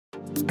Hi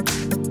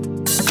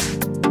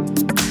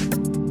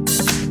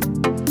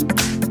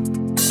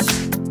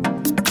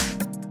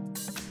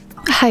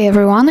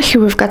everyone, here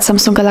we've got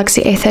Samsung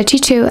Galaxy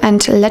A32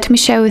 and let me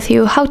share with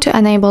you how to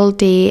enable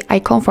the eye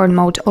comfort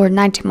mode or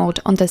night mode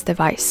on this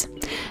device.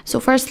 So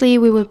firstly,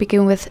 we will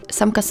begin with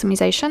some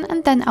customization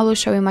and then I will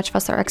show you much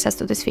faster access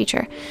to this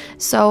feature.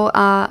 So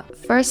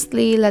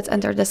firstly, let's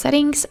enter the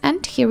settings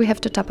and here we have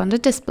to tap on the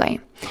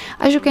display.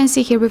 As you can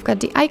see here, we've got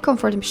the eye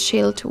comfort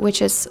shield,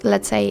 which is,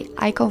 let's say,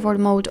 eye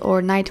comfort mode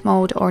or night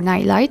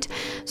light.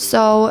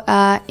 So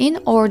in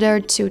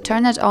order to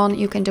turn it on,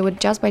 you can do it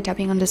just by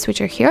tapping on the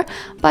switcher here.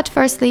 But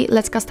firstly,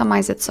 let's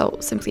customize it. So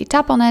simply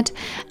tap on it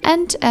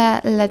and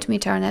let me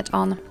turn it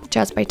on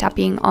just by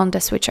tapping on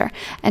the switcher.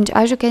 And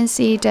as you can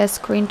see, the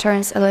screen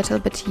turns a little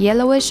bit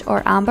yellowish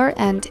or amber,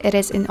 and it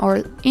is in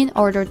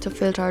order to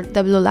filter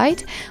the blue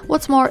light.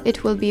 What's more,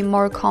 it will be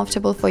more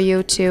comfortable for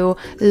you to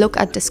look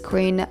at the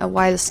screen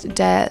whilst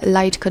the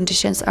light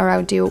conditions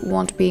around you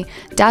won't be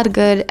that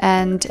good,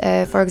 and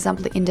for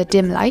example in the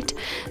dim light.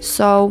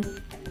 So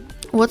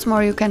what's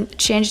more, you can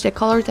change the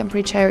color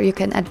temperature, you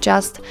can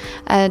adjust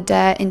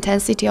the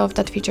intensity of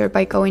that feature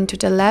by going to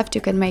the left,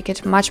 you can make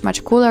it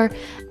much cooler,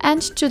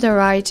 and to the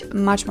right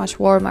much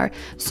warmer.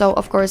 So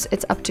of course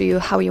it's up to you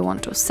how you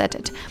want to set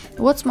it.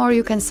 What's more,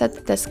 you can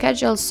set the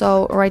schedule.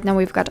 So right now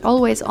we've got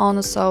always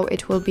on, so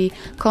it will be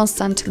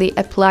constantly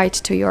applied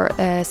to your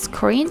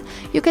screen.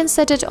 You can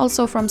set it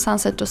also from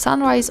sunset to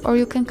sunrise, or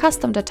you can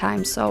custom the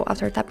time. So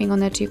after tapping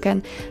on it, you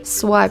can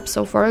swipe.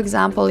 So for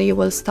example, you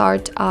will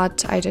start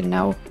at, I don't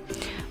know,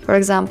 for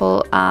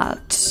example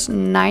at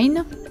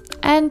 9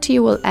 and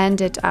you will end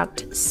it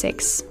at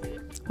 6,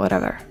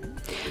 whatever.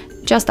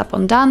 Just tap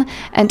on done,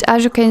 and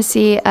as you can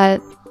see,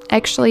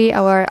 actually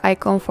our eye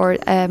comfort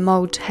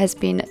mode has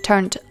been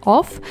turned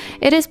off.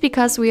 It is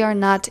because we are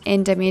not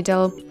in the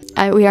middle,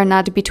 we are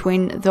not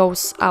between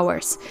those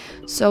hours.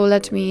 So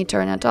let me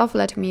turn it off,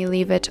 let me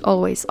leave it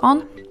always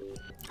on.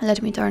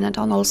 Let me turn it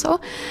on also.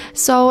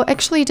 So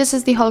actually this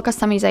is the whole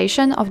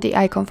customization of the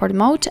eye comfort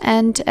mode,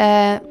 and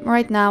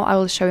right now I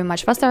will show you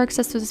much faster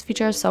access to this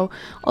feature. So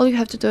all you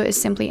have to do is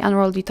simply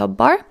unroll the top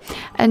bar,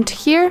 and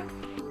here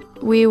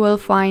we will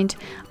find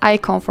eye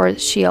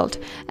comfort shield,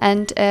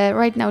 and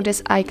right now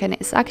this icon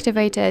is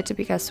activated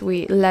because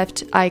we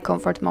left eye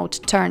comfort mode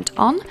turned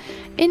on.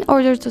 In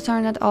order to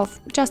turn it off,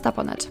 just tap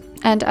on it,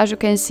 and as you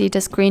can see,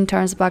 the screen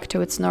turns back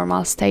to its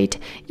normal state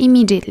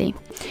immediately.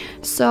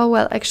 So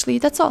well, actually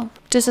that's all.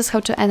 This is how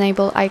to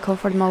enable eye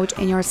comfort mode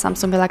in your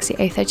Samsung Galaxy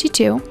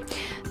A32.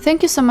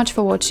 Thank you so much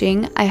for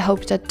watching. I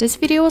hope that this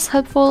video was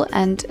helpful,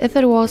 and if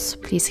it was,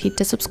 please hit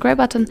the subscribe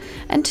button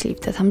and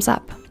leave the thumbs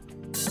up.